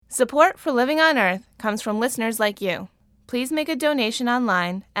Support for Living on Earth comes from listeners like you. Please make a donation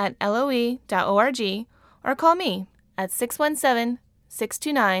online at loe.org or call me at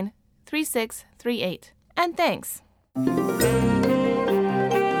 617-629-3638. And thanks.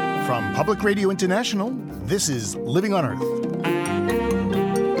 From Public Radio International, this is Living on Earth.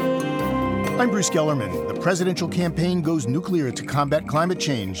 I'm Bruce Gellerman. The presidential campaign goes nuclear to combat climate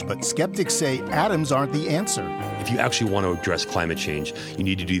change, but skeptics say atoms aren't the answer. If you actually want to address climate change, you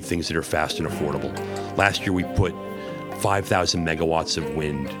need to do things that are fast and affordable. Last year, we put 5,000 megawatts of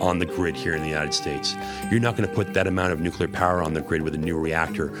wind on the grid here in the United States. You're not going to put that amount of nuclear power on the grid with a new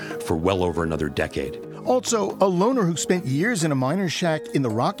reactor for well over another decade. Also, a loner who spent years in a miner's shack in the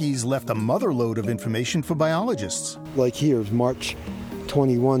Rockies left a motherlode of information for biologists. Like here, March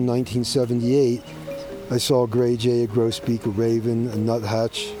 21, 1978, I saw a gray jay, a grosbeak, a raven, a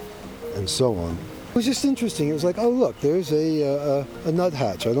nuthatch, and so on. It was just interesting. It was like, oh, look, there's a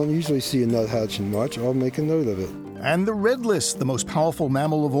nuthatch. I don't usually see a nuthatch in March. I'll make a note of it. And the red list, the most powerful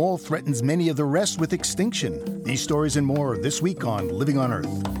mammal of all, threatens many of the rest with extinction. These stories and more this week on Living on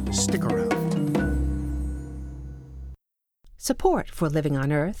Earth. Stick around. Support for Living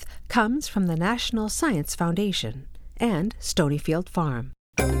on Earth comes from the National Science Foundation and Stonyfield Farm.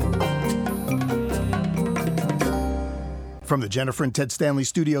 From the Jennifer and Ted Stanley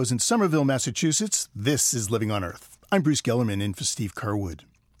studios in Somerville, Massachusetts, this is Living on Earth. I'm Bruce Gellerman in for Steve Kerwood.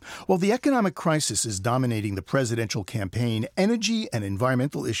 While the economic crisis is dominating the presidential campaign, energy and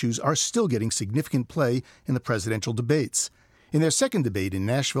environmental issues are still getting significant play in the presidential debates. In their second debate in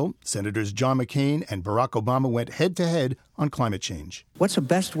Nashville, Senators John McCain and Barack Obama went head-to-head on climate change. What's the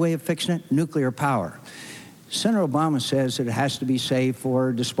best way of fixing it? Nuclear power. Senator Obama says that it has to be safe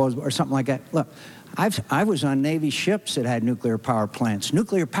or disposable or something like that. Look, I was on Navy ships that had nuclear power plants.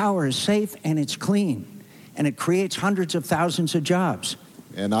 Nuclear power is safe and it's clean, and it creates hundreds of thousands of jobs.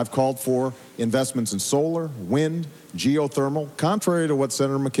 And I've called for investments in solar, wind, geothermal. Contrary to what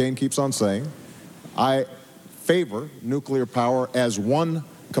Senator McCain keeps on saying, I favor nuclear power as one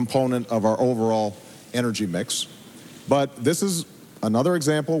component of our overall energy mix. But this is another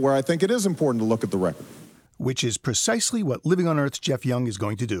example where I think it is important to look at the record. Which is precisely what Living on Earth's Jeff Young is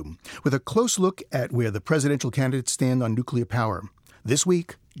going to do, with a close look at where the presidential candidates stand on nuclear power. This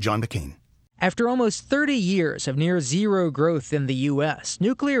week, John McCain. After almost 30 years of near-zero growth in the U.S.,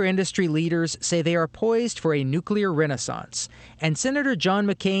 nuclear industry leaders say they are poised for a nuclear renaissance. And Senator John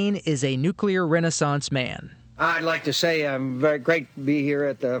McCain is a nuclear renaissance man. I'd like to say I'm very great to be here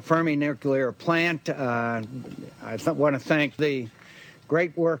at the Fermi nuclear plant. I want to thank the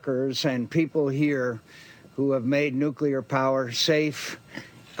great workers and people here who have made nuclear power safe,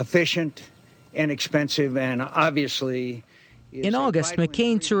 efficient, inexpensive, and obviously... In August,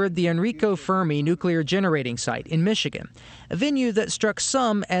 McCain toured the Enrico Fermi nuclear generating site in Michigan, a venue that struck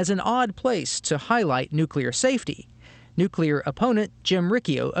some as an odd place to highlight nuclear safety. Nuclear opponent Jim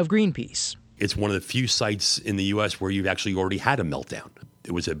Riccio of Greenpeace. It's one of the few sites in the U.S. where you've actually already had a meltdown.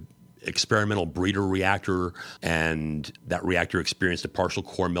 It was an experimental breeder reactor, and that reactor experienced a partial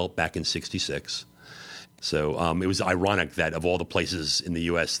core melt back in '66. So it was ironic that of all the places in the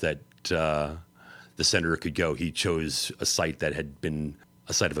U.S. that the senator could go, he chose a site that had been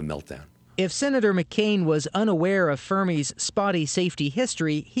a site of a meltdown. If Senator McCain was unaware of Fermi's spotty safety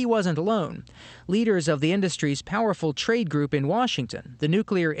history, he wasn't alone. Leaders of the industry's powerful trade group in Washington, the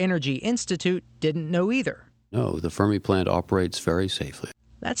Nuclear Energy Institute, didn't know either. No, the Fermi plant operates very safely.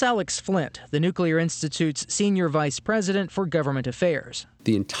 That's Alex Flint, the Nuclear Institute's Senior Vice President for Government Affairs.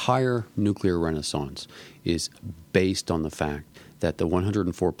 The entire nuclear renaissance is based on the fact that the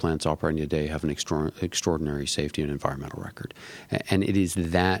 104 plants operating today have an extraordinary safety and environmental record. And it is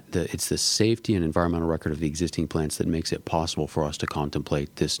it's the safety and environmental record of the existing plants that makes it possible for us to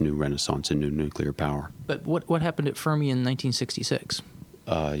contemplate this new renaissance in new nuclear power. But what happened at Fermi in 1966?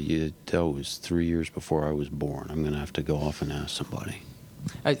 That was 3 years before I was born. I'm going to have to go off and ask somebody.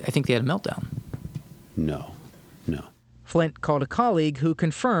 I think they had a meltdown. No. Flint called a colleague who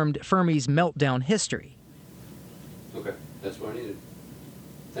confirmed Fermi's meltdown history. Okay, that's what I needed.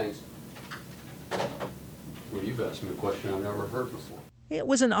 Thanks. Well, you've asked me a question I've never heard before. It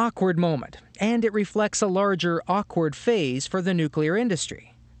was an awkward moment, and it reflects a larger awkward phase for the nuclear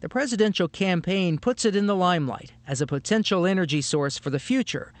industry. The presidential campaign puts it in the limelight as a potential energy source for the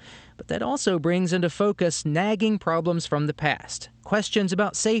future, but that also brings into focus nagging problems from the past, questions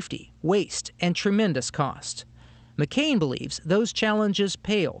about safety, waste, and tremendous cost. McCain believes those challenges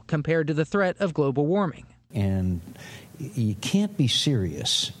pale compared to the threat of global warming. And you can't be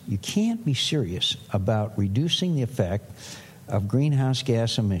serious. You can't be serious about reducing the effect of greenhouse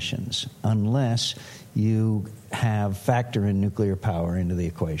gas emissions unless you factor in nuclear power into the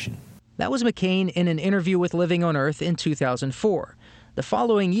equation. That was McCain in an interview with Living on Earth in 2004. The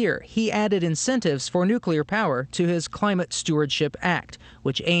following year, he added incentives for nuclear power to his Climate Stewardship Act,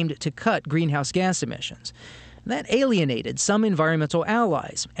 which aimed to cut greenhouse gas emissions. That alienated some environmental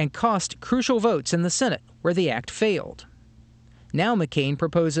allies and cost crucial votes in the Senate, where the act failed. Now McCain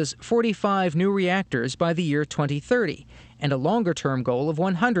proposes 45 new reactors by the year 2030 and a longer-term goal of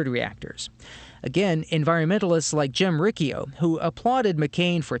 100 reactors. Again, environmentalists like Jim Riccio, who applauded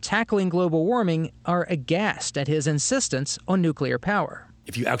McCain for tackling global warming, are aghast at his insistence on nuclear power.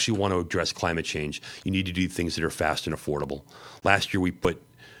 If you actually want to address climate change, you need to do things that are fast and affordable. Last year, we put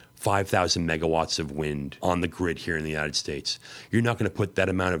 5,000 megawatts of wind on the grid here in the United States. You're not going to put that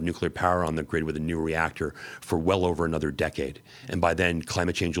amount of nuclear power on the grid with a new reactor for well over another decade. And by then,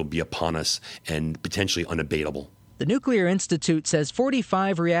 climate change will be upon us and potentially unabatable. The Nuclear Institute says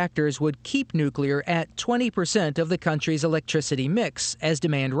 45 reactors would keep nuclear at 20% of the country's electricity mix as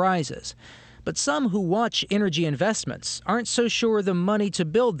demand rises. But some who watch energy investments aren't so sure the money to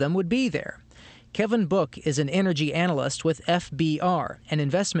build them would be there. Kevin Book is an energy analyst with FBR, an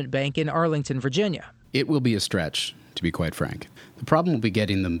investment bank in Arlington, Virginia. It will be a stretch, to be quite frank. The problem will be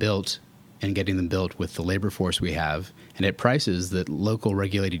getting them built and getting them built with the labor force we have and at prices that local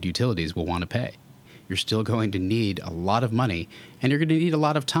regulated utilities will want to pay. You're still going to need a lot of money, and you're going to need a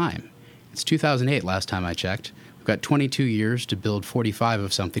lot of time. It's 2008 last time I checked. We've got 22 years to build 45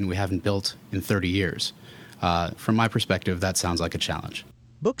 of something we haven't built in 30 years. From my perspective, that sounds like a challenge.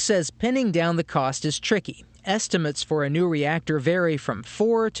 Book says pinning down the cost is tricky. Estimates for a new reactor vary from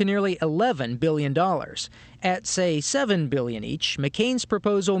 $4 to nearly $11 billion. At, say, $7 billion each, McCain's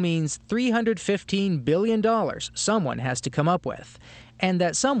proposal means $315 billion someone has to come up with. And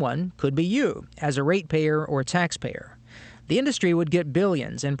that someone could be you, as a ratepayer or taxpayer. The industry would get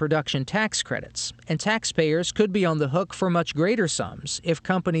billions in production tax credits, and taxpayers could be on the hook for much greater sums if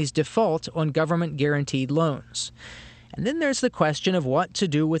companies default on government-guaranteed loans. And then there's the question of what to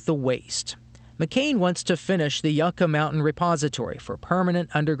do with the waste. McCain wants to finish the Yucca Mountain Repository for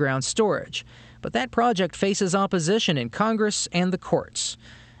permanent underground storage, but that project faces opposition in Congress and the courts.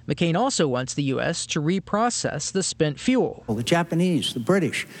 McCain also wants the U.S. to reprocess the spent fuel. Well, the Japanese, the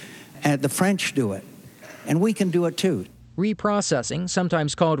British, and the French do it, and we can do it too. Reprocessing,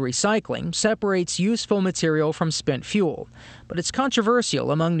 sometimes called recycling, separates useful material from spent fuel, but it's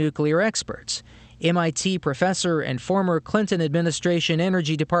controversial among nuclear experts. MIT professor and former Clinton administration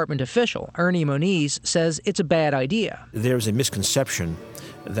Energy Department official Ernie Moniz says it's a bad idea. There's a misconception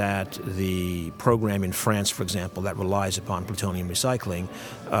that the program in France, for example, that relies upon plutonium recycling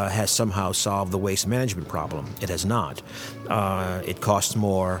has somehow solved the waste management problem. It has not. It costs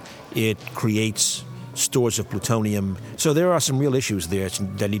more. It creates stores of plutonium. So there are some real issues there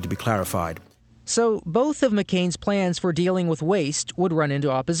that need to be clarified. So both of McCain's plans for dealing with waste would run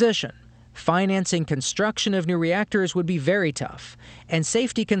into opposition. Financing construction of new reactors would be very tough, and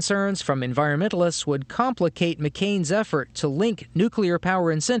safety concerns from environmentalists would complicate McCain's effort to link nuclear power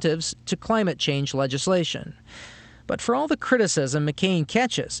incentives to climate change legislation. But for all the criticism McCain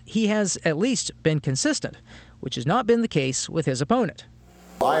catches, he has at least been consistent, which has not been the case with his opponent.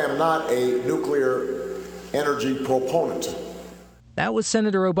 I am not a nuclear energy proponent. That was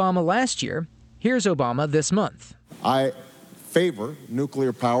Senator Obama last year. Here's Obama this month. I favor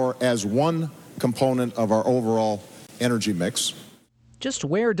nuclear power as one component of our overall energy mix. Just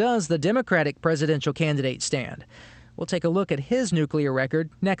where does the Democratic presidential candidate stand? We'll take a look at his nuclear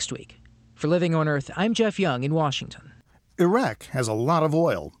record next week. For Living on Earth, I'm Jeff Young in Washington. Iraq has a lot of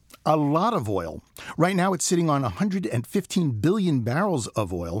oil. A lot of oil. Right now it's sitting on 115 billion barrels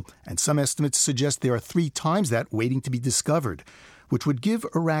of oil, and some estimates suggest there are 3 times that waiting to be discovered, which would give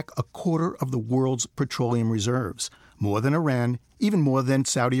Iraq a quarter of the world's petroleum reserves. More than Iran, even more than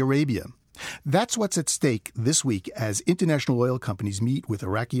Saudi Arabia. That's what's at stake this week as international oil companies meet with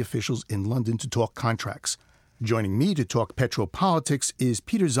Iraqi officials in London to talk contracts. Joining me to talk petropolitics is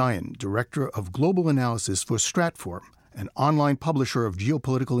Peter Zion, Director of Global Analysis for Stratfor, an online publisher of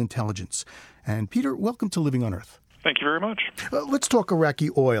geopolitical intelligence. And Peter, welcome to Living on Earth. Thank you very much. Let's talk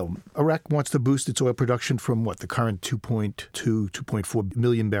Iraqi oil. Iraq wants to boost its oil production from the current 2.4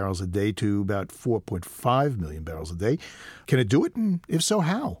 million barrels a day to about 4.5 million barrels a day. Can it do it? And if so,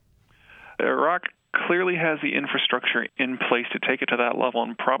 how? Iraq clearly has the infrastructure in place to take it to that level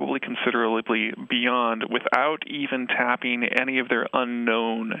and probably considerably beyond without even tapping any of their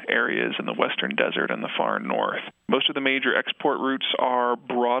unknown areas in the western desert and the far north. Most of the major export routes are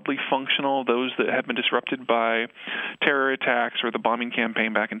broadly functional. Those that have been disrupted by terror attacks or the bombing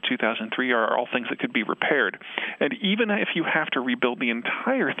campaign back in 2003 are all things that could be repaired. And even if you have to rebuild the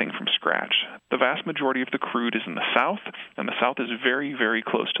entire thing from scratch, the vast majority of the crude is in the south, and the south is very, very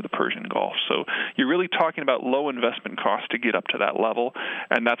close to the Persian Gulf. So you're really talking about low investment costs to get up to that level,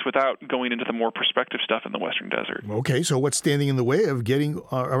 and that's without going into the more prospective stuff in the Western Desert. Okay, so what's standing in the way of getting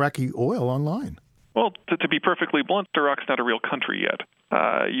Iraqi oil online? Well, to be perfectly blunt, Iraq's not a real country yet.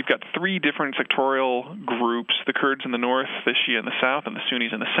 You've got three different sectorial groups, the Kurds in the north, the Shia in the south, and the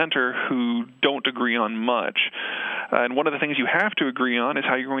Sunnis in the center, who don't agree on much. And one of the things you have to agree on is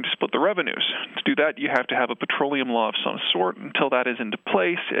how you're going to split the revenues. To do that, you have to have a petroleum law of some sort. Until that is into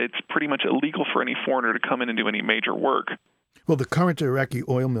place, it's pretty much illegal for any foreigner to come in and do any major work. Well, the current Iraqi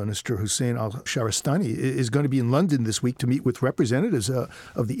oil minister, Hussein al-Shahrastani, is going to be in London this week to meet with representatives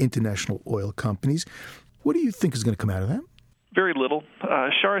of the international oil companies. What do you think is going to come out of that? Very little.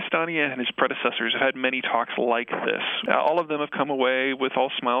 Shahrastani and his predecessors have had many talks like this. All of them have come away with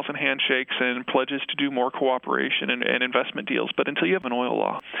all smiles and handshakes and pledges to do more cooperation and investment deals. But until you have an oil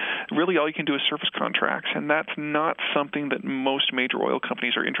law, really all you can do is service contracts, and that's not something that most major oil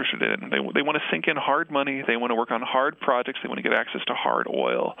companies are interested in. They want to sink in hard money. They want to work on hard projects. They want to get access to hard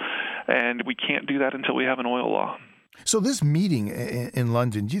oil. And we can't do that until we have an oil law. So this meeting in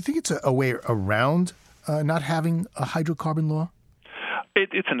London, do you think it's a way around not having a hydrocarbon law?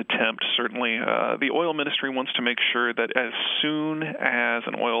 It's an attempt, certainly. The oil ministry wants to make sure that as soon as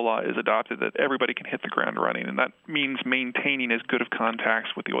an oil law is adopted, that everybody can hit the ground running, and that means maintaining as good of contacts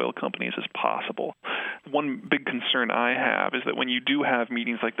with the oil companies as possible. One big concern I have is that when you do have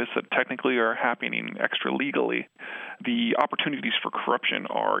meetings like this that technically are happening extra legally, the opportunities for corruption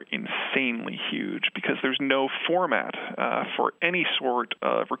are insanely huge because there's no format for any sort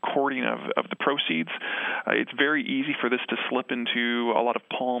of recording of the proceeds. It's very easy for this to slip into a lot of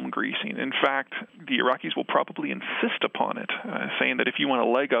palm greasing. In fact, the Iraqis will probably insist upon it, saying that if you want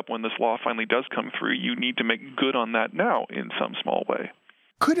a leg up when this law finally does come through, you need to make good on that now in some small way.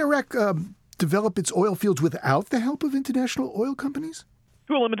 Could Iraq develop its oil fields without the help of international oil companies?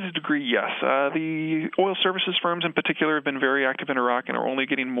 To a limited degree, yes. The oil services firms in particular have been very active in Iraq and are only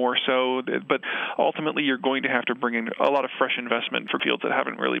getting more so, but ultimately you're going to have to bring in a lot of fresh investment for fields that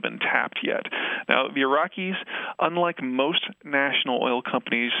haven't really been tapped yet. Now, the Iraqis, unlike most national oil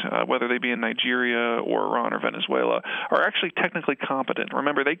companies, whether they be in Nigeria or Iran or Venezuela, are actually technically competent.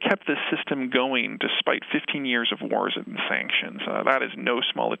 Remember, they kept this system going despite 15 years of wars and sanctions. That is no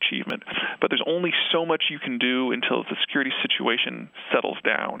small achievement. But there's only so much you can do until the security situation settles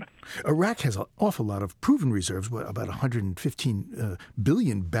down. Iraq has an awful lot of proven reserves, about 115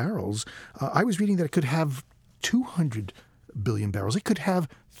 billion barrels. I was reading that it could have 200 billion barrels. It could have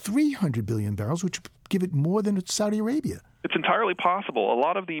 300 billion barrels, which would give it more than Saudi Arabia. It's entirely possible. A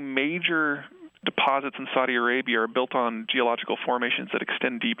lot of the major deposits in Saudi Arabia are built on geological formations that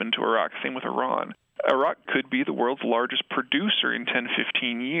extend deep into Iraq. Same with Iran. Iraq could be the world's largest producer in 10,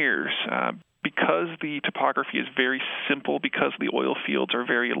 15 years. Because the topography is very simple, because the oil fields are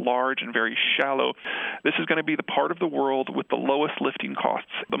very large and very shallow, this is going to be the part of the world with the lowest lifting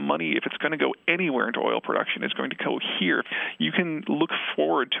costs. The money, if it's going to go anywhere into oil production, is going to go here. You can look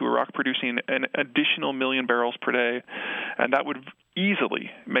forward to Iraq producing an additional 1 million barrels per day, and that would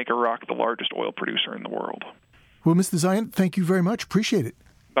easily make Iraq the largest oil producer in the world. Well, Mr. Zion, thank you very much. Appreciate it.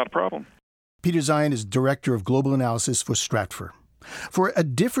 Not a problem. Peter Zion is Director of Global Analysis for Stratfor. For a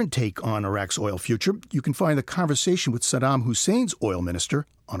different take on Iraq's oil future, you can find the conversation with Saddam Hussein's oil minister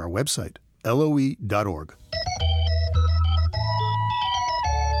on our website, loe.org.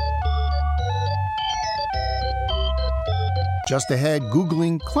 Just ahead,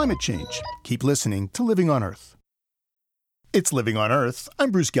 Googling climate change. Keep listening to Living on Earth. It's Living on Earth.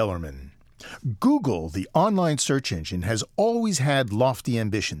 I'm Bruce Gellerman. Google, the online search engine, has always had lofty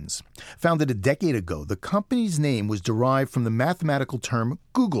ambitions. Founded a decade ago, the company's name was derived from the mathematical term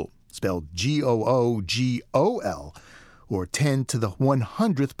Google, spelled Googol, or 10 to the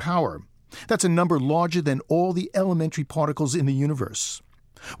 100th power. That's a number larger than all the elementary particles in the universe.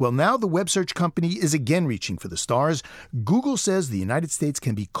 Well, now the web search company is again reaching for the stars. Google says the United States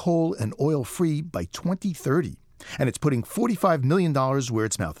can be coal and oil-free by 2030, and it's putting $45 million where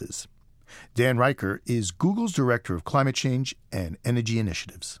its mouth is. Dan Riker is Google's Director of Climate Change and Energy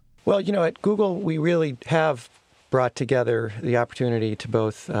Initiatives. Well, at Google, we really have brought together the opportunity to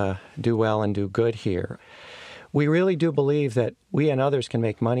both do well and do good here. We really do believe that we and others can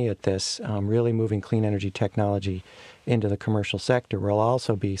make money at this, really moving clean energy technology into the commercial sector. We'll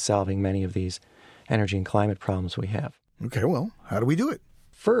also be solving many of these energy and climate problems we have. Okay, well, how do we do it?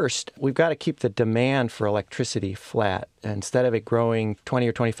 First, we've got to keep the demand for electricity flat instead of it growing 20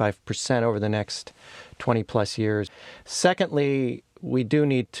 or 25% over the next 20 plus years. Secondly, we do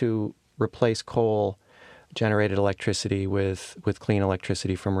need to replace coal-generated electricity with clean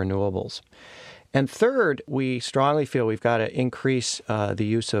electricity from renewables. And third, we strongly feel we've got to increase the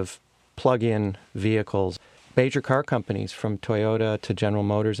use of plug-in vehicles. Major car companies from Toyota to General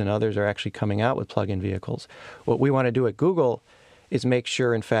Motors and others are actually coming out with plug-in vehicles. What we want to do at Google is make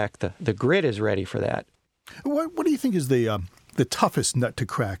sure, in fact, the grid is ready for that. What do you think is the toughest nut to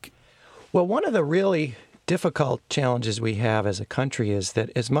crack? Well, one of the really difficult challenges we have as a country is that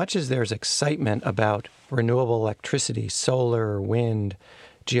as much as there's excitement about renewable electricity, solar, wind,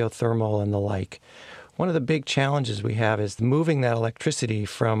 geothermal, and the like, one of the big challenges we have is moving that electricity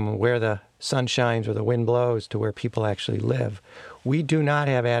from where the sun shines or the wind blows to where people actually live. We do not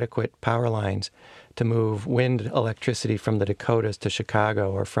have adequate power lines to move wind electricity from the Dakotas to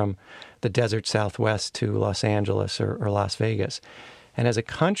Chicago or from the desert Southwest to Los Angeles or Las Vegas. And as a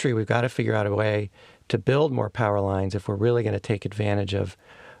country, we've got to figure out a way to build more power lines if we're really going to take advantage of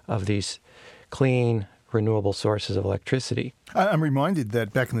these clean, renewable sources of electricity. I'm reminded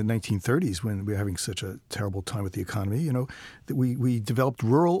that back in the 1930s, when we were having such a terrible time with the economy, that we developed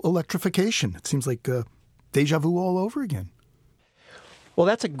rural electrification. It seems like deja vu all over again. Well,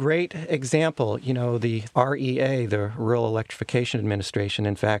 that's a great example. The REA, the Rural Electrification Administration,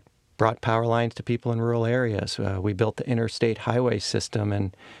 in fact, brought power lines to people in rural areas. We built the interstate highway system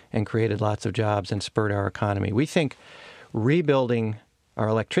and created lots of jobs and spurred our economy. We think rebuilding our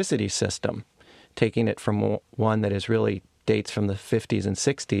electricity system, taking it from one that is really dates from the 50s and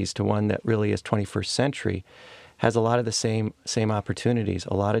 60s to one that really is 21st century, has a lot of the same opportunities,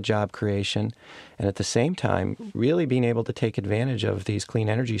 a lot of job creation, and at the same time, really being able to take advantage of these clean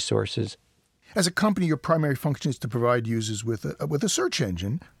energy sources. As a company, your primary function is to provide users with a search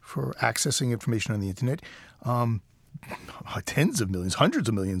engine for accessing information on the Internet. Tens of millions, hundreds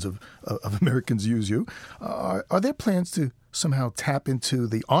of millions of Americans use you. Are there plans to somehow tap into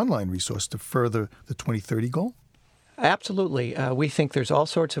the online resource to further the 2030 goal? Absolutely. We think there's all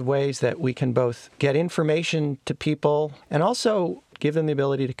sorts of ways that we can both get information to people and also give them the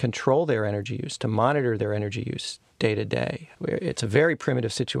ability to control their energy use, to monitor their energy use day to day. It's a very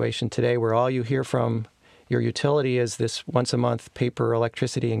primitive situation today where all you hear from your utility is this once-a-month paper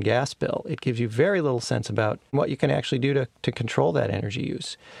electricity and gas bill. It gives you very little sense about what you can actually do to control that energy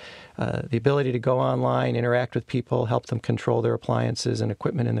use. The ability to go online, interact with people, help them control their appliances and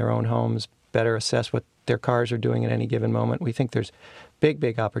equipment in their own homes, better assess what their cars are doing at any given moment. We think there's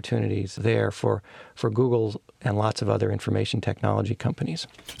big opportunities there for Google and lots of other information technology companies.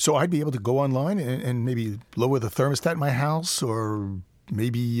 So I'd be able to go online and maybe lower the thermostat in my house or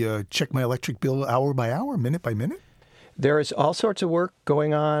maybe check my electric bill hour by hour, minute by minute? There is all sorts of work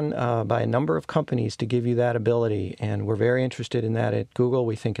going on by a number of companies to give you that ability, and we're very interested in that at Google.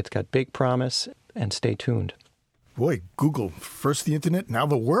 We think it's got big promise, and stay tuned. Boy, Google, first the Internet, now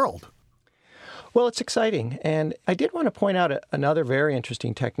the world. Well, it's exciting, and I did want to point out another very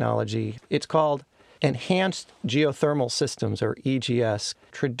interesting technology. It's called Enhanced Geothermal Systems, or EGS.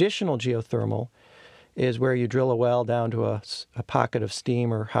 Traditional geothermal is where you drill a well down to a pocket of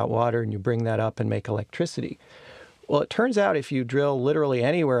steam or hot water, and you bring that up and make electricity. Well, it turns out if you drill literally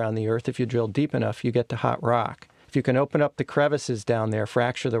anywhere on the Earth, if you drill deep enough, you get to hot rock. If you can open up the crevices down there,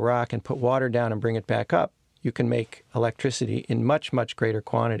 fracture the rock, and put water down and bring it back up, you can make electricity in much greater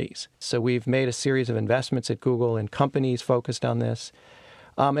quantities. So we've made a series of investments at Google in companies focused on this.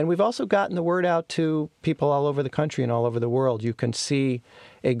 And we've also gotten the word out to people all over the country and all over the world. You can see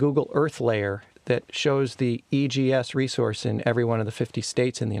a Google Earth layer that shows the EGS resource in every one of the 50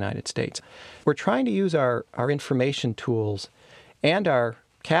 states in the United States. We're trying to use our information tools and our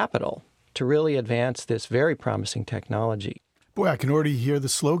capital to really advance this very promising technology. Boy, I can already hear the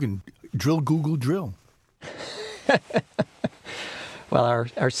slogan, drill, Google, drill. Well, our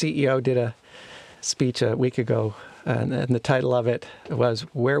CEO did a speech a week ago, and the title of it was,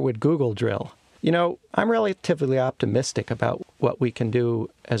 Where Would Google Drill? I'm relatively optimistic about what we can do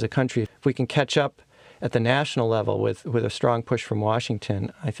as a country. If we can catch up at the national level with a strong push from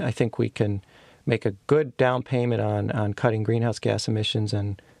Washington, I think we can make a good down payment on cutting greenhouse gas emissions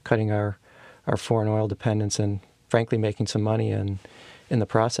and cutting our foreign oil dependence and, frankly, making some money in the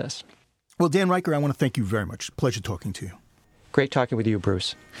process. Well, Dan Reicher, I want to thank you very much. Pleasure talking to you. Great talking with you,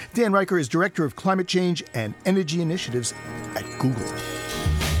 Bruce. Dan Reicher is Director of Climate Change and Energy Initiatives at Google.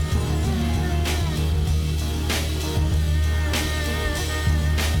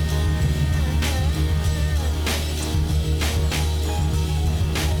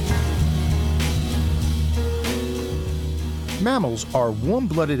 Mammals are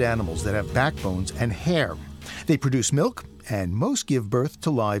warm-blooded animals that have backbones and hair. They produce milk, and most give birth to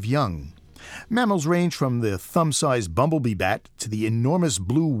live young. Mammals range from the thumb-sized bumblebee bat to the enormous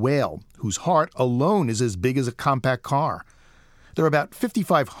blue whale, whose heart alone is as big as a compact car. There are about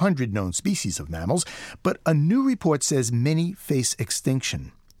 5,500 known species of mammals, but a new report says many face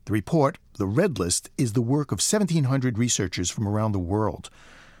extinction. The report, the Red List, is the work of 1,700 researchers from around the world.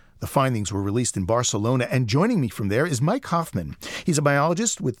 The findings were released in Barcelona, and joining me from there is Mike Hoffman. He's a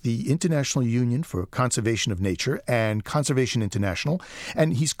biologist with the International Union for Conservation of Nature and Conservation International,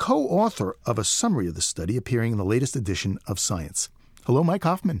 and he's co-author of a summary of the study appearing in the latest edition of Science. Hello, Mike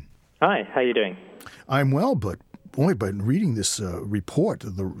Hoffman. Hi, how are you doing? I'm well, but boy, by reading this report,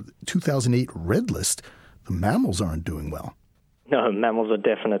 the 2008 Red List, the mammals aren't doing well. No, mammals are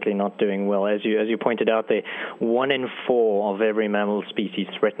definitely not doing well. As you pointed out, 1 in 4 of every mammal species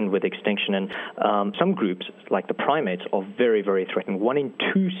threatened with extinction, and some groups, like the primates, are very, very threatened. 1 in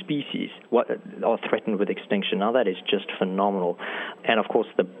 2 species are threatened with extinction. Now that is just phenomenal. And of course,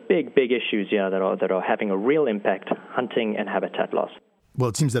 the big issues here that are having a real impact: hunting and habitat loss. Well,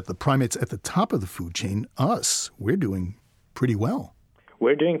 it seems that the primates at the top of the food chain, us, we're doing pretty well.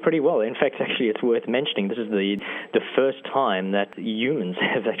 We're doing pretty well. In fact, actually, it's worth mentioning this is the first time that humans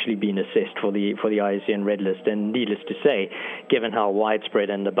have actually been assessed for the IUCN Red List. And needless to say, given how widespread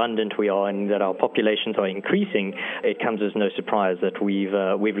and abundant we are and that our populations are increasing, it comes as no surprise that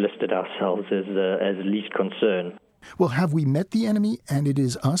we've listed ourselves as least concern. Well, have we met the enemy, and it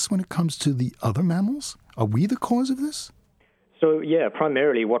is us when it comes to the other mammals? Are we the cause of this? So, yeah,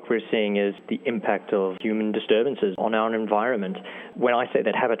 primarily what we're seeing is the impact of human disturbances on our environment. When I say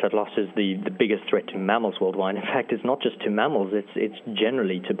that habitat loss is the biggest threat to mammals worldwide, in fact, it's not just to mammals, it's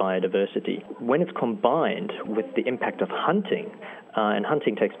generally to biodiversity. When it's combined with the impact of hunting, and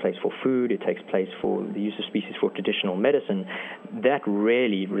hunting takes place for food, it takes place for the use of species for traditional medicine, that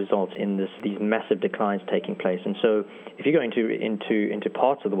really results in these massive declines taking place. And so if you go into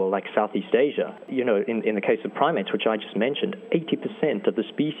parts of the world like Southeast Asia, in the case of primates, which I just mentioned, 80% of the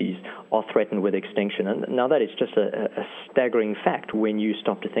species are threatened with extinction. And now that is just a staggering fact when you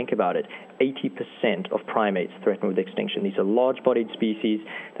stop to think about it. 80% of primates threatened with extinction. These are large-bodied species.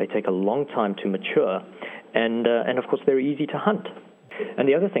 They take a long time to mature. And of course, they're easy to hunt. And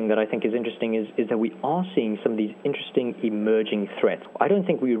the other thing that I think is interesting is that we are seeing some of these interesting emerging threats. I don't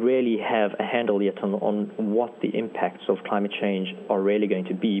think we really have a handle yet on what the impacts of climate change are really going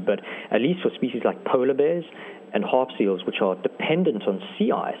to be, but at least for species like polar bears and harp seals, which are dependent on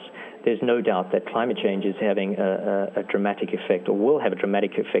sea ice, there's no doubt that climate change is having a dramatic effect, or will have a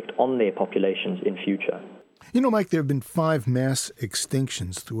dramatic effect on their populations in future. Mike, there have been 5 mass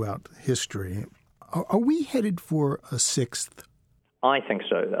extinctions throughout history. Are we headed for a 6th? I think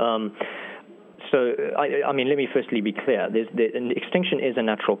so. I mean, let me firstly be clear. Extinction is a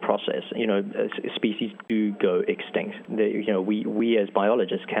natural process. Species do go extinct. We as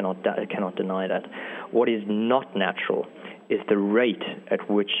biologists cannot deny that. What is not natural is the rate at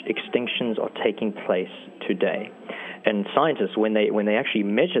which extinctions are taking place today. And scientists, when they actually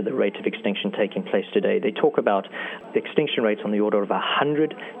measure the rate of extinction taking place today, they talk about extinction rates on the order of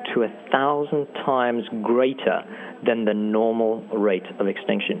 100 to 1,000 times greater than the normal rate of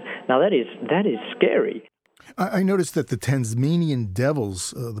extinction. Now, that is scary. I noticed that the Tasmanian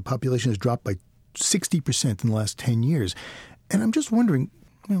devils, the population has dropped by 60% in the last 10 years. And I'm just wondering,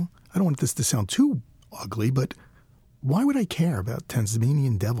 I don't want this to sound too ugly, but why would I care about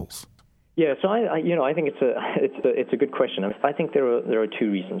Tasmanian devils? Yeah, so I think it's a good question. I think there are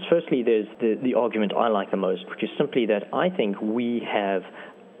 2 reasons. Firstly, there's the argument I like the most, which is simply that I think we have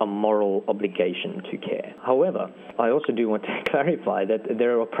a moral obligation to care. However, I also do want to clarify that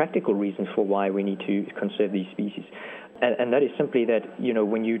there are practical reasons for why we need to conserve these species. And that is simply that,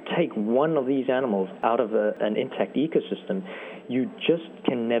 when you take one of these animals out of an intact ecosystem, you just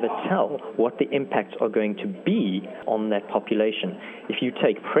can never tell what the impacts are going to be on that population. If you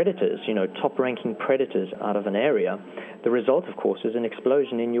take predators, top-ranking predators out of an area, the result, of course, is an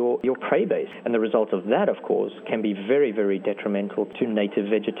explosion in your prey base. And the result of that, of course, can be very, very detrimental to native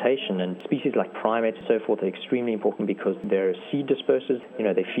vegetation. And species like primates and so forth are extremely important because they're seed dispersers.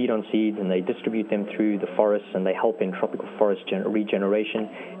 They feed on seeds and they distribute them through the forests and they help in tropical forest regeneration.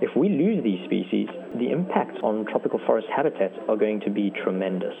 If we lose these species, the impacts on tropical forest habitats are going to be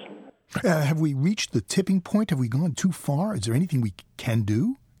tremendous. Have we reached the tipping point? Have we gone too far? Is there anything we can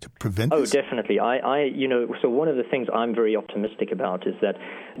do? to prevent Oh, this? definitely. So one of the things I'm very optimistic about is that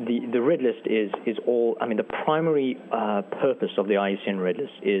the red list is all. I mean, the primary purpose of the IUCN red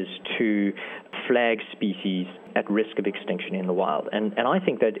list is to flag species at risk of extinction in the wild, and I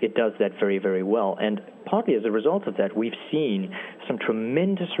think that it does that very, very well. And partly as a result of that, we've seen some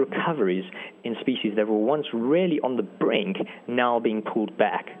tremendous recoveries in species that were once really on the brink, now being pulled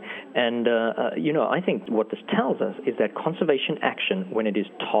back. And I think what this tells us is that conservation action, when it is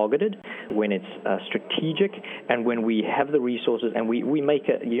targeted, when it's strategic, and when we have the resources and we make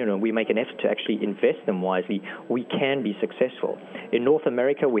an effort to actually invest them wisely, we can be successful. In North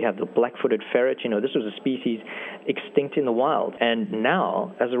America, we have the black-footed ferret. This was a species extinct in the wild, and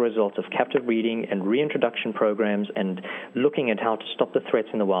now, as a result of captive breeding and reintroduction programs and looking at how to stop the threats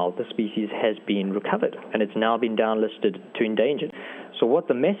in the wild, the species has been recovered, and it's now been downlisted to endangered. So what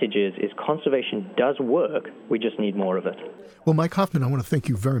the message is conservation does work. We just need more of it. Well, Mike Hoffman, I want to thank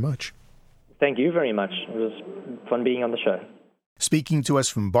you very much. Thank you very much. It was fun being on the show. Speaking to us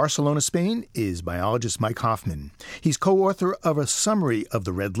from Barcelona, Spain, is biologist Mike Hoffman. He's co-author of a summary of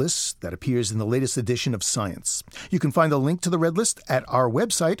the Red List that appears in the latest edition of Science. You can find the link to the Red List at our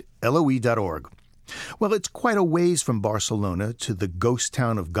website, loe.org. Well, it's quite a ways from Barcelona to the ghost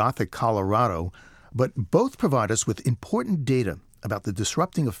town of Gothic, Colorado, but both provide us with important data about the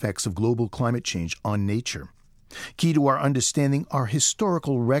disrupting effects of global climate change on nature. Key to our understanding are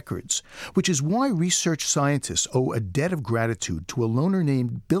historical records, which is why research scientists owe a debt of gratitude to a loner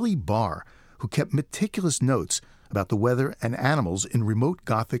named Billy Barr, who kept meticulous notes about the weather and animals in remote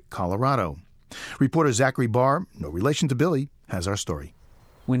Gothic, Colorado. Reporter Zachary Barr, no relation to Billy, has our story.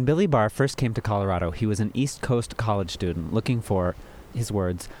 When Billy Barr first came to Colorado, he was an East Coast college student looking for, his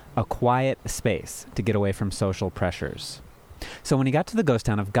words, a quiet space to get away from social pressures. So when he got to the ghost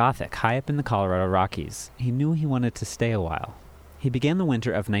town of Gothic, high up in the Colorado Rockies, he knew he wanted to stay a while. He began the winter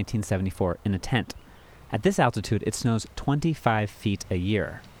of 1974 in a tent. At this altitude, it snows 25 feet a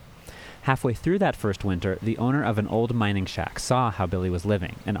year. Halfway through that first winter, the owner of an old mining shack saw how Billy was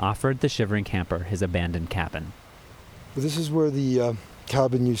living and offered the shivering camper his abandoned cabin. This is where the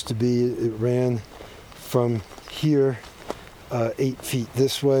cabin used to be. It ran from here 8 feet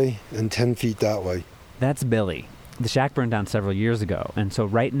this way and 10 feet that way. That's Billy. The shack burned down several years ago, and so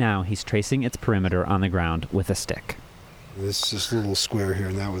right now he's tracing its perimeter on the ground with a stick. This little square here,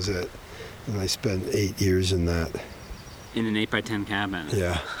 and that was it. And I spent 8 years in that. In an 8x10 cabin?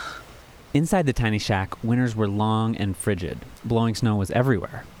 Yeah. Inside the tiny shack, winters were long and frigid. Blowing snow was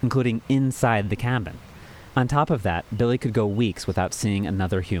everywhere, including inside the cabin. On top of that, Billy could go weeks without seeing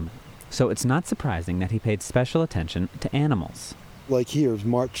another human. So it's not surprising that he paid special attention to animals. Like here, it was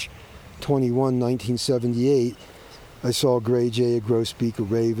March 21, 1978. I saw a gray jay, a grosbeak, a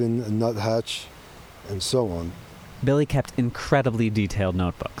raven, a nuthatch, and so on. Billy kept incredibly detailed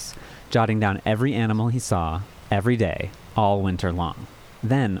notebooks, jotting down every animal he saw, every day, all winter long.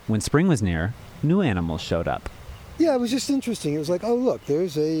 Then, when spring was near, new animals showed up. Yeah, it was just interesting. It was like, oh, look,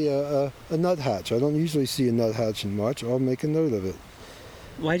 there's a nuthatch. I don't usually see a nuthatch in March. I'll make a note of it.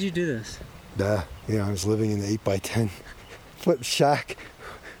 Why'd you do this? I was living in an 8x10 foot shack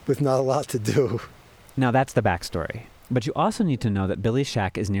with not a lot to do. Now that's the backstory. But you also need to know that Billy's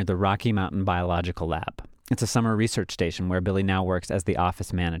shack is near the Rocky Mountain Biological Lab. It's a summer research station where Billy now works as the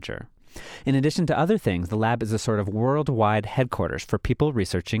office manager. In addition to other things, the lab is a sort of worldwide headquarters for people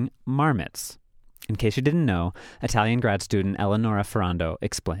researching marmots. In case you didn't know, Italian grad student Eleonora Ferrando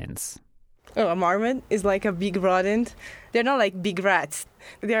explains. Oh, a marmot is like a big rodent. They're not like big rats.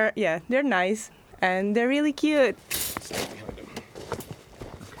 They're nice, and they're really cute.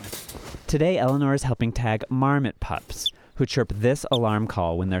 Today, Eleanor is helping tag marmot pups, who chirp this alarm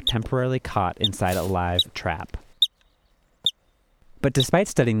call when they're temporarily caught inside a live trap. But despite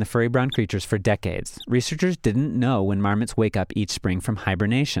studying the furry brown creatures for decades, researchers didn't know when marmots wake up each spring from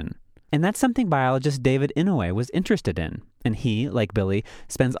hibernation. And that's something biologist David Inouye was interested in. And he, like Billy,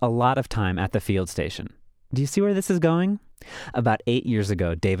 spends a lot of time at the field station. Do you see where this is going? About 8 years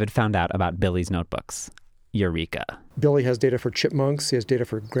ago, David found out about Billy's notebooks. Eureka. Billy has data for chipmunks, he has data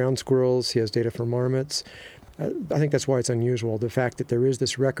for ground squirrels, he has data for marmots. I think that's why it's unusual, the fact that there is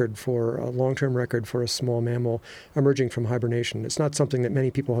this record for a long-term record for a small mammal emerging from hibernation. It's not something that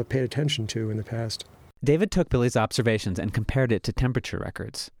many people have paid attention to in the past. David took Billy's observations and compared it to temperature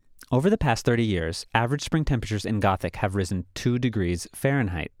records. Over the past 30 years, average spring temperatures in Gothic have risen 2 degrees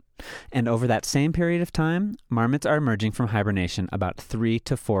Fahrenheit. And over that same period of time, marmots are emerging from hibernation about 3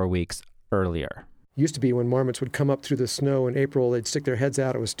 to 4 weeks earlier. Used to be when marmots would come up through the snow in April, they'd stick their heads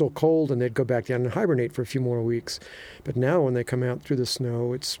out. It was still cold, and they'd go back down and hibernate for a few more weeks. But now when they come out through the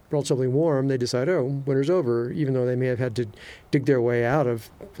snow, it's relatively warm. They decide, oh, winter's over, even though they may have had to dig their way out of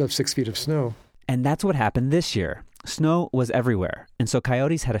 6 feet of snow. And that's what happened this year. Snow was everywhere, and so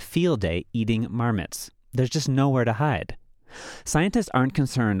coyotes had a field day eating marmots. There's just nowhere to hide. Scientists aren't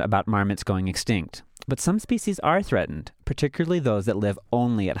concerned about marmots going extinct, but some species are threatened, particularly those that live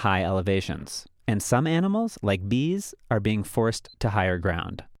only at high elevations. And some animals, like bees, are being forced to higher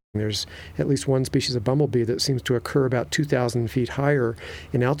ground. There's at least one species of bumblebee that seems to occur about 2,000 feet higher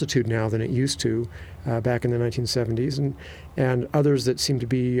in altitude now than it used to back in the 1970s, and others that seem to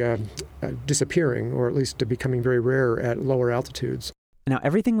be disappearing, or at least becoming very rare at lower altitudes. Now,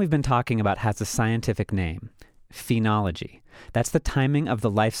 everything we've been talking about has a scientific name, phenology. That's the timing of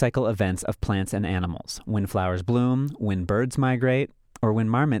the life cycle events of plants and animals, when flowers bloom, when birds migrate, or when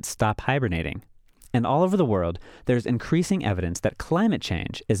marmots stop hibernating. And all over the world, there's increasing evidence that climate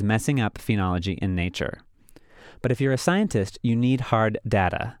change is messing up phenology in nature. But if you're a scientist, you need hard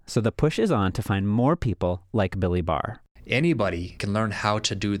data, so the push is on to find more people like Billy Barr. Anybody can learn how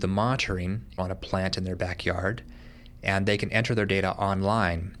to do the monitoring on a plant in their backyard, and they can enter their data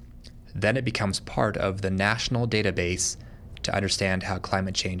online. Then it becomes part of the national database to understand how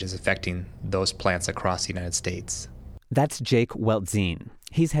climate change is affecting those plants across the United States. That's Jake Weltzine.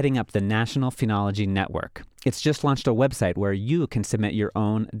 He's heading up the National Phenology Network. It's just launched a website where you can submit your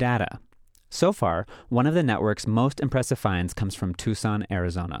own data. So far, one of the network's most impressive finds comes from Tucson,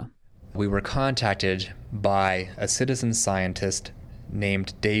 Arizona. We were contacted by a citizen scientist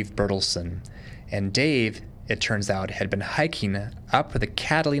named Dave Bertelson. And Dave, it turns out, had been hiking up the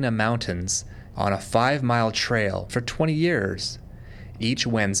Catalina Mountains on a 5-mile trail for 20 years. Each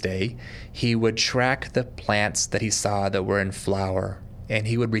Wednesday, he would track the plants that he saw that were in flower, and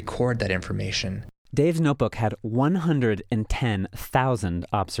he would record that information. Dave's notebook had 110,000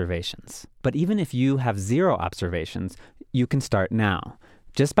 observations. But even if you have 0 observations, you can start now,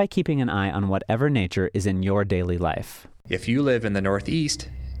 just by keeping an eye on whatever nature is in your daily life. If you live in the Northeast,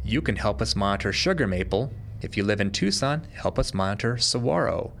 you can help us monitor sugar maple. If you live in Tucson, help us monitor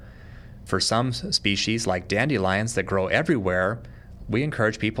saguaro. For some species, like dandelions that grow everywhere, we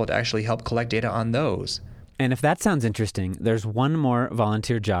encourage people to actually help collect data on those. And if that sounds interesting, there's one more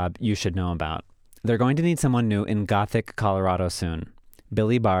volunteer job you should know about. They're going to need someone new in Gothic, Colorado soon.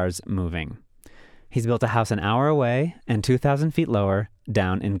 Billy Barr's moving. He's built a house an hour away and 2,000 feet lower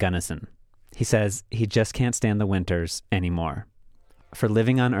down in Gunnison. He says he just can't stand the winters anymore. For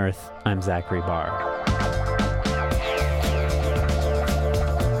Living on Earth, I'm Zachary Barr.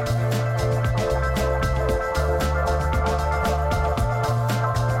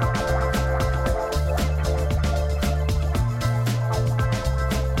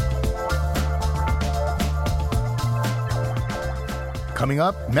 Coming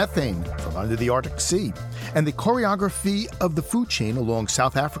up, methane from under the Arctic Sea and the choreography of the food chain along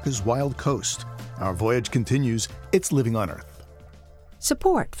South Africa's wild coast. Our voyage continues. It's Living on Earth.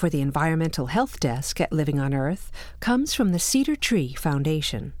 Support for the Environmental Health Desk at Living on Earth comes from the Cedar Tree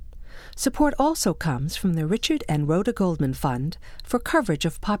Foundation. Support also comes from the Richard and Rhoda Goldman Fund for coverage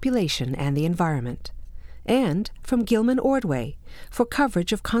of population and the environment, and from Gilman Ordway for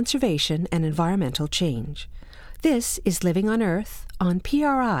coverage of conservation and environmental change. This is Living on Earth on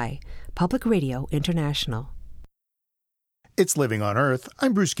PRI, Public Radio International. It's Living on Earth.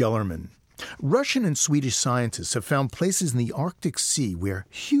 I'm Bruce Gellerman. Russian and Swedish scientists have found places in the Arctic Sea where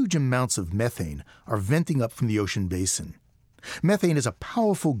huge amounts of methane are venting up from the ocean basin. Methane is a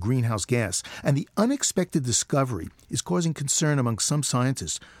powerful greenhouse gas, and the unexpected discovery is causing concern among some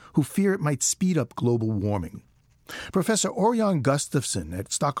scientists who fear it might speed up global warming. Professor Örjan Gustafsson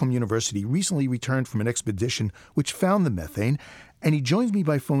at Stockholm University recently returned from an expedition which found the methane, and he joins me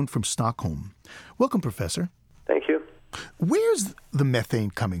by phone from Stockholm. Welcome, Professor. Thank you. Where's the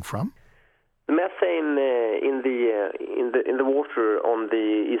methane coming from? The methane in the water on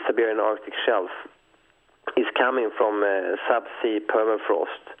the East Siberian Arctic shelf is coming from subsea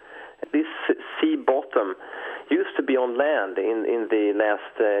permafrost. This sea bottom used to be on land during the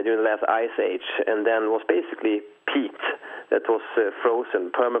last ice age, and then was basically peat that was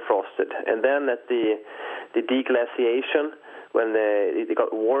frozen, permafrosted. And then at the deglaciation, when it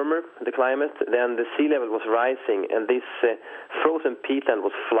got warmer, the climate, then the sea level was rising, and this frozen peatland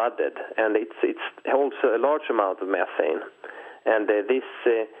was flooded, and it holds a large amount of methane. And the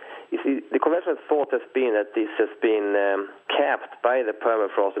conventional thought has been that this has been capped by the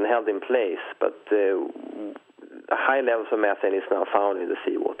permafrost and held in place, but high levels of methane is now found in the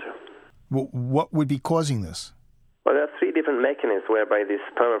seawater. What would be causing this? Well, there are 3 different mechanisms whereby this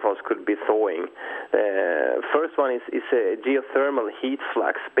permafrost could be thawing. First one is a geothermal heat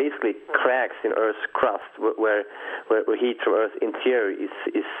flux, basically cracks in Earth's crust where heat from Earth's interior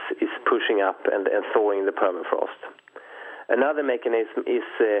is pushing up and thawing the permafrost. Another mechanism is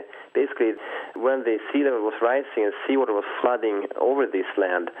basically when the sea level was rising and seawater was flooding over this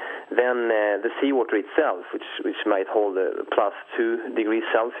land, then the seawater itself, which might hold plus 2 degrees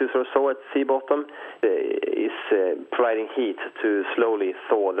Celsius or so at sea bottom, is providing heat to slowly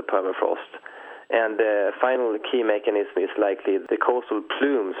thaw the permafrost. And a final key mechanism is likely the coastal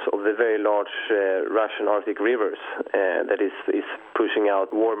plumes of the very large Russian Arctic rivers that is pushing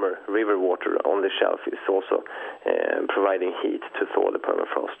out warmer river water on the shelf is also providing heat to thaw the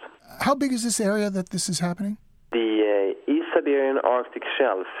permafrost. How big is this area that this is happening? The East Siberian Arctic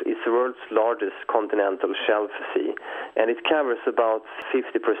Shelf is the world's largest continental shelf sea, and it covers about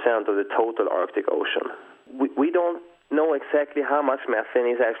 50% of the total Arctic Ocean. We don't know exactly how much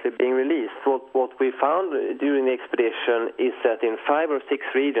methane is actually being released. What we found during the expedition is that in 5 or 6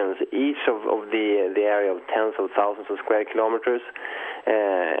 regions, each of the area of tens of thousands of square kilometers,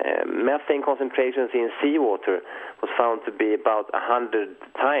 methane concentrations in seawater was found to be about 100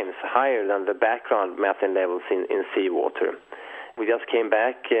 times higher than the background methane levels in seawater. We just came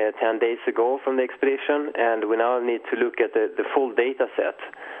back 10 days ago from the expedition, and we now need to look at the full data set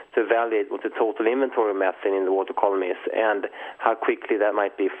to evaluate what the total inventory of methane in the water column is and how quickly that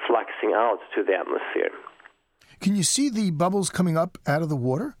might be fluxing out to the atmosphere. Can you see the bubbles coming up out of the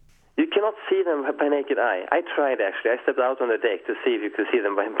water? You cannot see them by naked eye. I tried, actually. I stepped out on the deck to see if you could see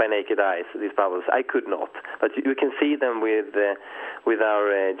them by naked eyes, these bubbles. I could not. But you can see them with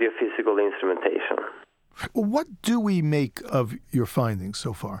our geophysical instrumentation. Well, what do we make of your findings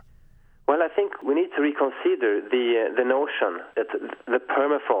so far? Well, I think we need to reconsider the notion that the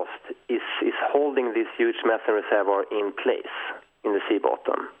permafrost is holding this huge methane reservoir in place in the sea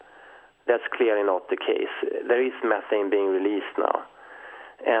bottom. That's clearly not the case. There is methane being released now.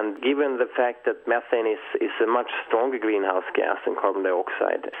 And given the fact that methane is a much stronger greenhouse gas than carbon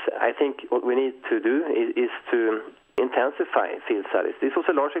dioxide, I think what we need to do is to intensify field studies. This was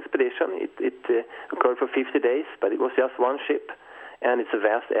a large expedition. It occurred for 50 days, but it was just one ship, and it's a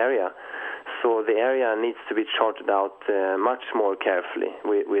vast area. So the area needs to be charted out much more carefully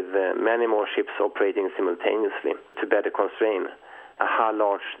with many more ships operating simultaneously to better constrain how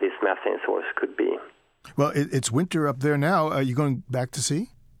large this methane source could be. Well, it's winter up there now. Are you going back to sea?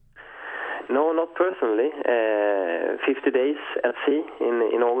 No, not personally. 50 days at sea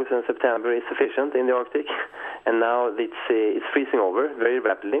in August and September is sufficient in the Arctic, and now it's freezing over very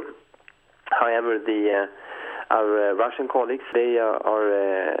rapidly. However, our Russian colleagues, they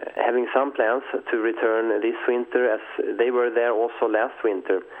are having some plans to return this winter, as they were there also last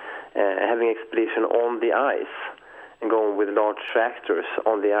winter, having expedition on the ice and going with large tractors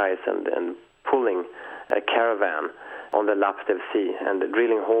on the ice and pulling a caravan on the Laptev Sea and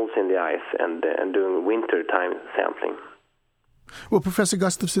drilling holes in the ice and doing winter-time sampling. Well, Professor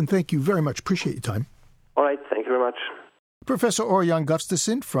Gustafsson, thank you very much. Appreciate your time. All right, thank you very much. Professor Örjan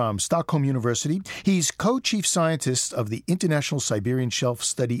Gustafsson from Stockholm University. He's co-chief scientist of the International Siberian Shelf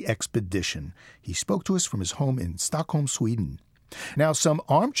Study Expedition. He spoke to us from his home in Stockholm, Sweden. Now, some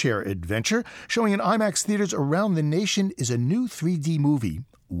armchair adventure showing in IMAX theaters around the nation is a new 3D movie,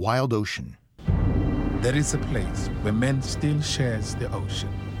 Wild Ocean. There is a place where man still shares the ocean,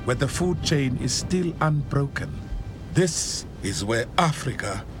 where the food chain is still unbroken. This is where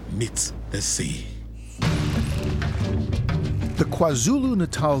Africa meets the sea. The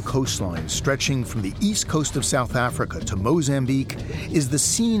KwaZulu-Natal coastline, stretching from the east coast of South Africa to Mozambique, is the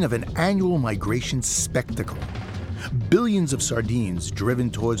scene of an annual migration spectacle. Billions of sardines driven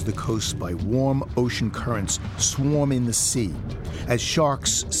towards the coast by warm ocean currents swarm in the sea as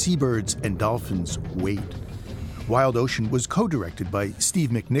sharks, seabirds, and dolphins wait. Wild Ocean was co-directed by Steve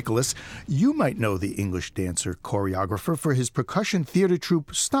McNicholas. You might know the English dancer choreographer for his percussion theater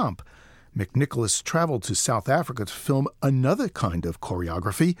troupe Stomp. McNicholas traveled to South Africa to film another kind of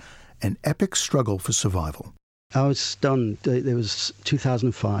choreography, an epic struggle for survival. I was stunned. It was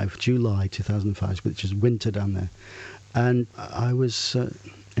 2005, July 2005, which is winter down there. And I was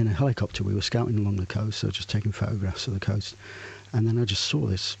in a helicopter. We were scouting along the coast, so just taking photographs of the coast. And then I just saw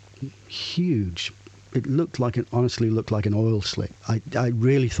this huge, it honestly looked like an oil slick. I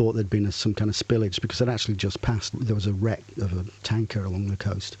really thought there'd been some kind of spillage because it actually just passed. There was a wreck of a tanker along the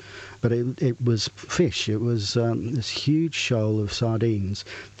coast. But it was fish. It was this huge shoal of sardines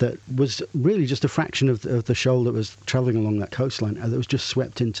that was really just a fraction of the shoal that was travelling along that coastline that was just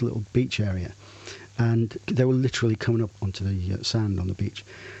swept into a little beach area. And they were literally coming up onto the sand on the beach.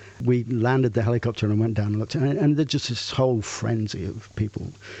 We landed the helicopter and went down and looked, and there's just this whole frenzy of people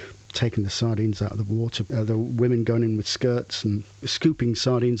taking the sardines out of the water. The women going in with skirts and scooping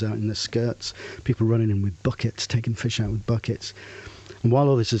sardines out in their skirts, people running in with buckets, taking fish out with buckets. And while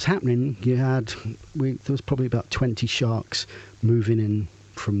all this is happening, there was probably about 20 sharks moving in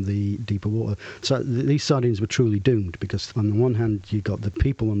from the deeper water. So these sardines were truly doomed, because on the one hand you got the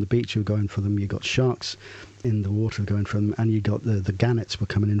people on the beach who were going for them, you got sharks in the water going for them, and you got the gannets were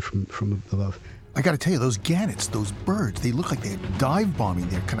coming in from above. I got to tell you, those gannets, those birds, they look like they're dive bombing.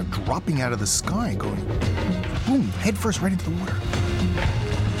 They're kind of dropping out of the sky and going, boom, head first right into the water.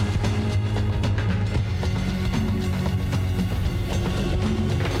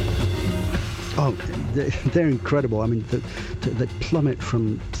 Oh, they're incredible. I mean, they plummet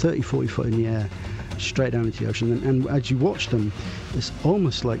from 30, 40 foot in the air straight down into the ocean. And as you watch them, it's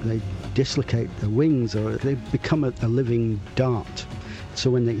almost like they dislocate their wings, or they become a living dart.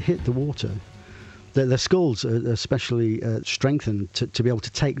 So when they hit the water, their skulls are especially strengthened to be able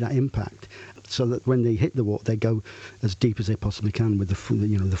to take that impact, so that when they hit the water, they go as deep as they possibly can with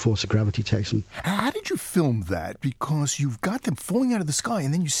the force of gravity takes them. How did you film that? Because you've got them falling out of the sky,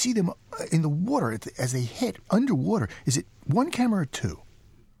 and then you see them in the water as they hit underwater. Is it one camera or two?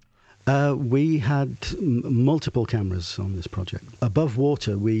 We had multiple cameras on this project. Above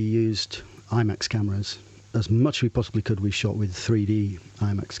water, we used IMAX cameras. As much as we possibly could, we shot with 3D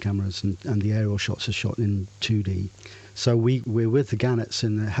IMAX cameras, and the aerial shots are shot in 2D. So we're with the gannets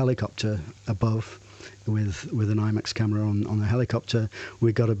in the helicopter above, with an IMAX camera on the helicopter.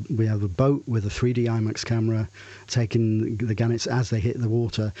 We have a boat with a 3D IMAX camera taking the gannets as they hit the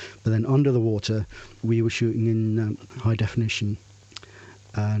water. But then under the water, we were shooting in high definition,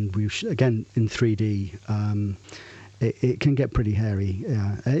 and we again in 3D. It can get pretty hairy.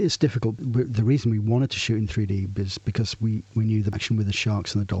 It's difficult. The reason we wanted to shoot in 3D is because we knew the action with the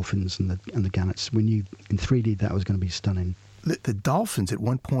sharks and the dolphins and the gannets. We knew in 3D that was going to be stunning. The dolphins at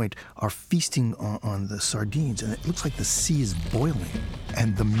one point are feasting on the sardines, and it looks like the sea is boiling.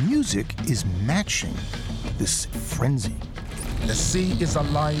 And the music is matching this frenzy. The sea is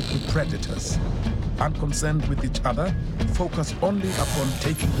alive with predators, unconcerned with each other, focused only upon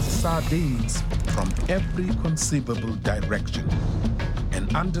taking the sardines from every conceivable direction.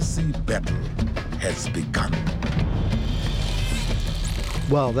 An undersea battle has begun.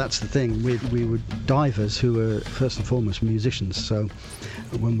 Well, that's the thing. We were divers who were first and foremost musicians. So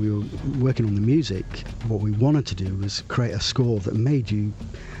when we were working on the music, what we wanted to do was create a score that made you,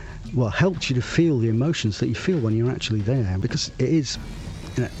 helped you to feel the emotions that you feel when you're actually there, because it is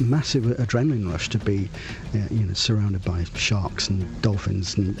a massive adrenaline rush to be surrounded by sharks and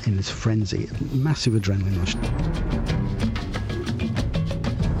dolphins and in this frenzy. Massive adrenaline rush.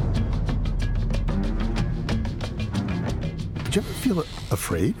 Did you ever feel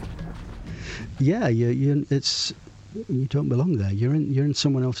afraid? Yeah, you don't belong there. You're in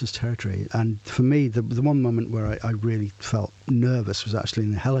someone else's territory. And for me, the one moment where I really felt nervous was actually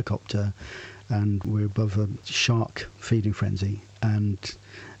in the helicopter, and we're above a shark feeding frenzy, and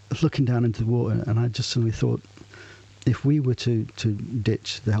looking down into the water, and I just suddenly thought, if we were to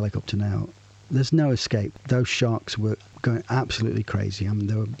ditch the helicopter now, there's no escape. Those sharks were going absolutely crazy. I mean,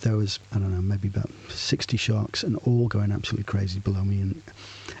 there was, I don't know, maybe about 60 sharks, and all going absolutely crazy below me.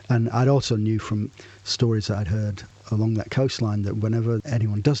 And I'd also knew from stories that I'd heard along that coastline that whenever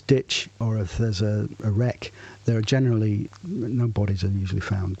anyone does ditch, or if there's a wreck, there are generally no bodies are usually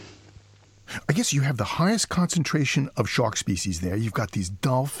found. I guess you have the highest concentration of shark species there. You've got these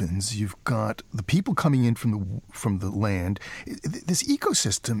dolphins. You've got the people coming in from the land. This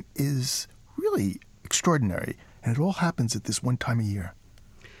ecosystem is really extraordinary, and it all happens at this one time of year.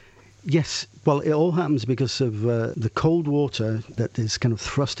 Yes, well, it all happens because of the cold water that is kind of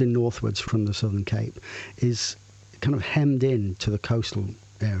thrusting northwards from the Southern Cape is kind of hemmed in to the coastal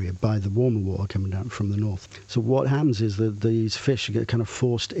area by the warmer water coming down from the north. So what happens is that these fish get kind of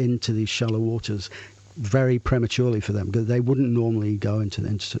forced into these shallow waters very prematurely for them, because they wouldn't normally go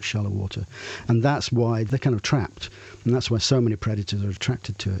into such shallow water. And that's why they're kind of trapped. And that's why so many predators are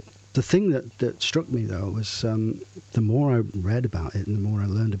attracted to it. The thing that struck me, though, was the more I read about it and the more I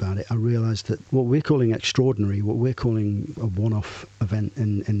learned about it, I realised that what we're calling extraordinary, what we're calling a one-off event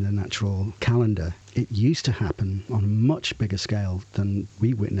in the natural calendar, it used to happen on a much bigger scale than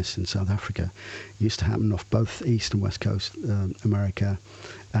we witnessed in South Africa. It used to happen off both East and West Coast America,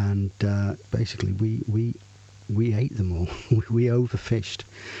 and basically we ate them all. We overfished.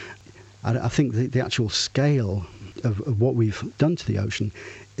 I think the actual scale of what we've done to the ocean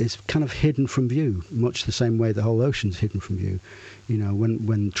is kind of hidden from view, much the same way the whole ocean's hidden from view. You know,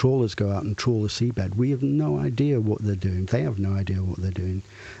 when trawlers go out and trawl the seabed, we have no idea what they're doing. They have no idea what they're doing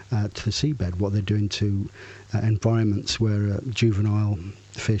to the seabed, what they're doing to environments where juvenile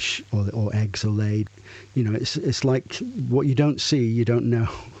fish or eggs are laid. You know, it's like what you don't see, you don't know.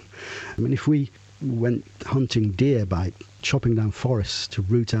 I mean, if we went hunting deer by chopping down forests to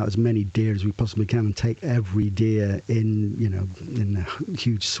root out as many deer as we possibly can and take every deer in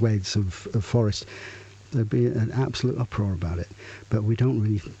huge swathes of forest, there'd be an absolute uproar about it. But we don't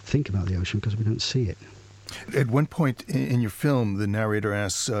really think about the ocean because we don't see it. At one point in your film, the narrator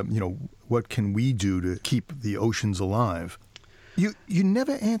asks, what can we do to keep the oceans alive? You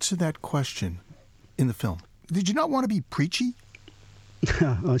never answer that question in the film. Did you not want to be preachy?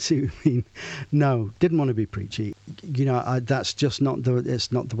 I see what you mean. No, didn't want to be preachy. You know, that's just not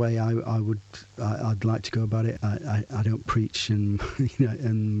the way I'd like to go about it. I don't preach in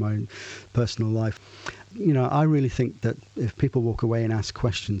my personal life. You know, I really think that if people walk away and ask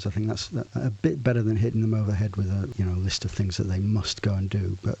questions, I think that's a bit better than hitting them over the head with a list of things that they must go and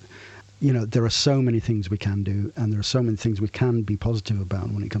do. But you know, there are so many things we can do, and there are so many things we can be positive about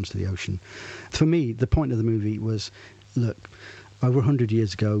when it comes to the ocean. For me, the point of the movie was, look, over 100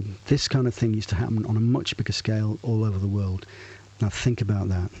 years ago, this kind of thing used to happen on a much bigger scale all over the world. Now think about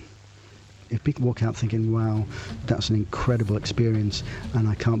that. If people walk out thinking, wow, that's an incredible experience, and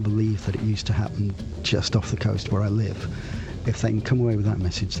I can't believe that it used to happen just off the coast where I live, if they can come away with that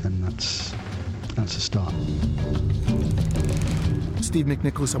message, then that's a start. Steve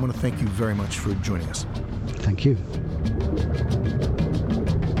McNicholas, I want to thank you very much for joining us. Thank you.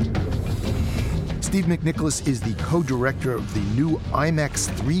 Steve McNicholas is the co-director of the new IMAX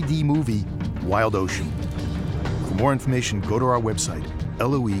 3D movie, Wild Ocean. For more information, go to our website,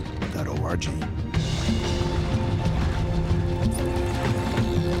 loe.org.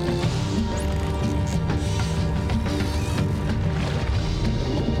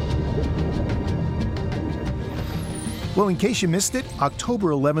 Well, in case you missed it, October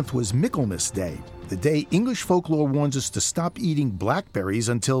 11th was Michaelmas Day, the day English folklore warns us to stop eating blackberries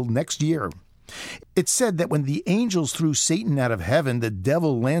until next year. It's said that when the angels threw Satan out of heaven, the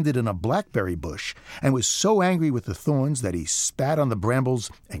devil landed in a blackberry bush and was so angry with the thorns that he spat on the brambles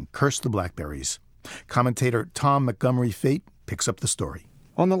and cursed the blackberries. Commentator Tom Montgomery Fate picks up the story.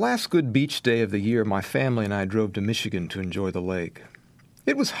 On the last good beach day of the year, my family and I drove to Michigan to enjoy the lake.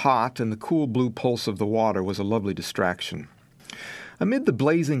 It was hot, and the cool blue pulse of the water was a lovely distraction. Amid the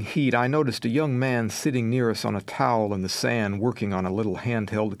blazing heat, I noticed a young man sitting near us on a towel in the sand working on a little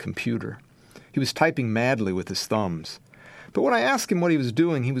handheld computer. He was typing madly with his thumbs. But when I asked him what he was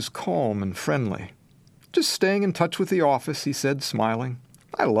doing, he was calm and friendly. "Just staying in touch with the office," he said, smiling.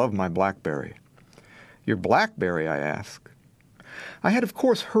 "I love my blackberry." "Your blackberry?" I asked. I had, of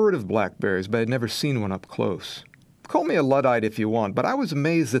course, heard of blackberries, but had never seen one up close. Call me a Luddite if you want, but I was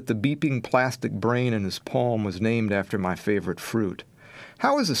amazed that the beeping plastic brain in his palm was named after my favorite fruit.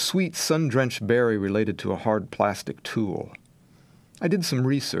 How is a sweet, sun-drenched berry related to a hard plastic tool? I did some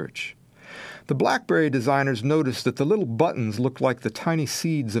research. The blackberry designers noticed that the little buttons looked like the tiny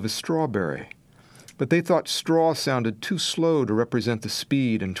seeds of a strawberry, but they thought straw sounded too slow to represent the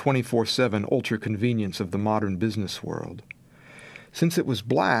speed and 24/7 ultra-convenience of the modern business world. Since it was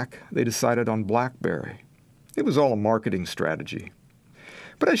black, they decided on blackberry. It was all a marketing strategy.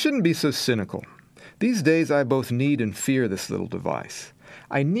 But I shouldn't be so cynical. These days I both need and fear this little device.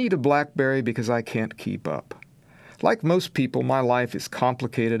 I need a blackberry because I can't keep up. Like most people, my life is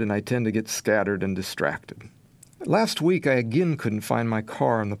complicated and I tend to get scattered and distracted. Last week I again couldn't find my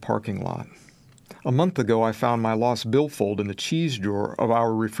car in the parking lot. A month ago I found my lost billfold in the cheese drawer of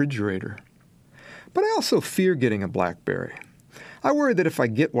our refrigerator. But I also fear getting a blackberry. I worry that if I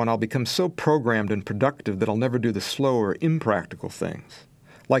get one, I'll become so programmed and productive that I'll never do the slower, impractical things,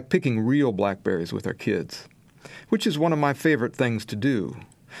 like picking real blackberries with our kids, which is one of my favorite things to do,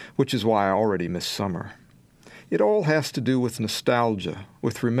 which is why I already miss summer. It all has to do with nostalgia,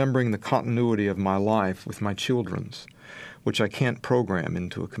 with remembering the continuity of my life with my children's, which I can't program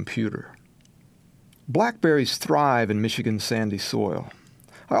into a computer. Blackberries thrive in Michigan's sandy soil.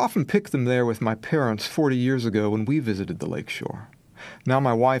 I often picked them there with my parents 40 years ago when we visited the lakeshore. Now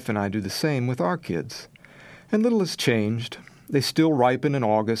my wife and I do the same with our kids. And little has changed. They still ripen in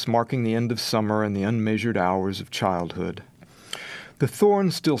August, marking the end of summer and the unmeasured hours of childhood. The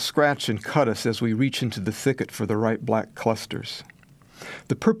thorns still scratch and cut us as we reach into the thicket for the ripe black clusters.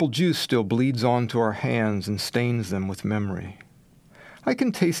 The purple juice still bleeds onto our hands and stains them with memory. I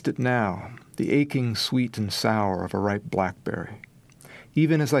can taste it now, the aching sweet and sour of a ripe blackberry.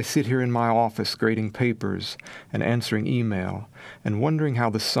 even as I sit here in my office grading papers and answering email and wondering how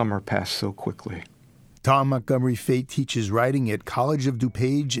the summer passed so quickly. Tom Montgomery Fate teaches writing at College of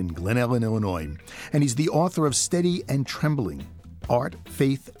DuPage in Glen Ellen, Illinois, and he's the author of Steady and Trembling, Art,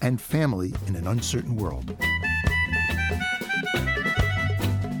 Faith, and Family in an Uncertain World.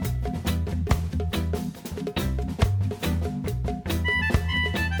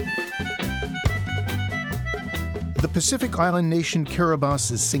 The Pacific island nation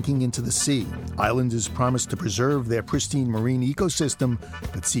Kiribati is sinking into the sea. Islanders promise to preserve their pristine marine ecosystem,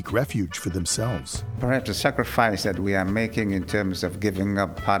 but seek refuge for themselves. Perhaps the sacrifice that we are making in terms of giving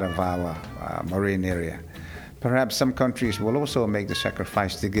up part of our marine area. Perhaps some countries will also make the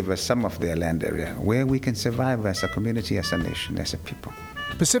sacrifice to give us some of their land area, where we can survive as a community, as a nation, as a people.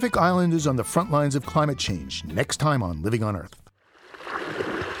 Pacific Islanders on the front lines of climate change, next time on Living on Earth.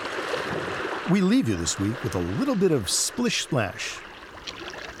 We leave you this week with a little bit of splish splash.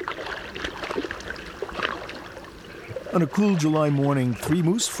 On a cool July morning, 3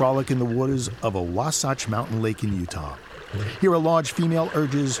 moose frolic in the waters of a Wasatch Mountain Lake in Utah. Here, a large female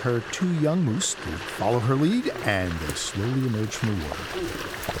urges her 2 young moose to follow her lead, and they slowly emerge from the water.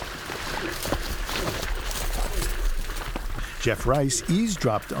 Jeff Rice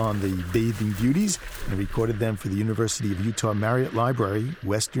eavesdropped on the bathing beauties and recorded them for the University of Utah Marriott Library,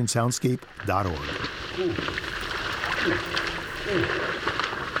 westernsoundscape.org.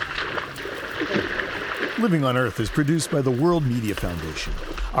 Living on Earth is produced by the World Media Foundation.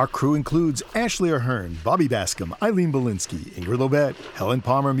 Our crew includes Ashley Ahern, Bobby Bascom, Eileen Belinsky, Ingrid Lobet, Helen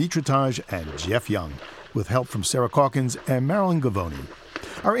Palmer Mitratage, and Jeff Young, with help from Sarah Calkins and Marilyn Gavoni.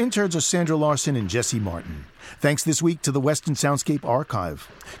 Our interns are Sandra Larson and Jesse Martin. Thanks this week to the Western Soundscape Archive.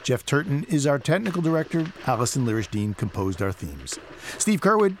 Jeff Turton is our technical director. Allison Lirish-Dean composed our themes. Steve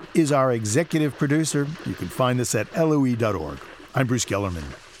Kerwood is our executive producer. You can find us at LOE.org. I'm Bruce Gellerman.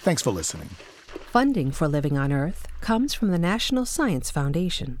 Thanks for listening. Funding for Living on Earth comes from the National Science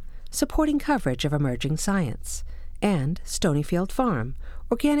Foundation, supporting coverage of emerging science, and Stonyfield Farm,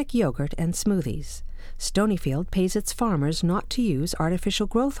 organic yogurt and smoothies. Stonyfield pays its farmers not to use artificial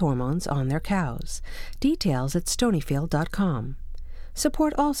growth hormones on their cows. Details at stonyfield.com.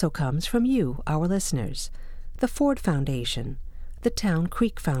 Support also comes from you, our listeners, the Ford Foundation, the Town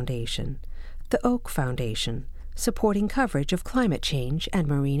Creek Foundation, the Oak Foundation, supporting coverage of climate change and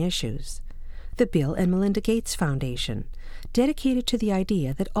marine issues, the Bill and Melinda Gates Foundation, dedicated to the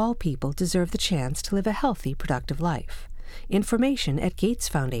idea that all people deserve the chance to live a healthy, productive life. Information at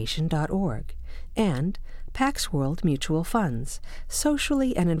gatesfoundation.org. And Pax World Mutual Funds,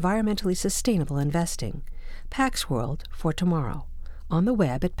 socially and environmentally sustainable investing. Pax World for tomorrow. On the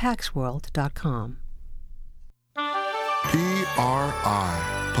web at paxworld.com.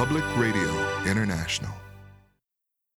 PRI, Public Radio International.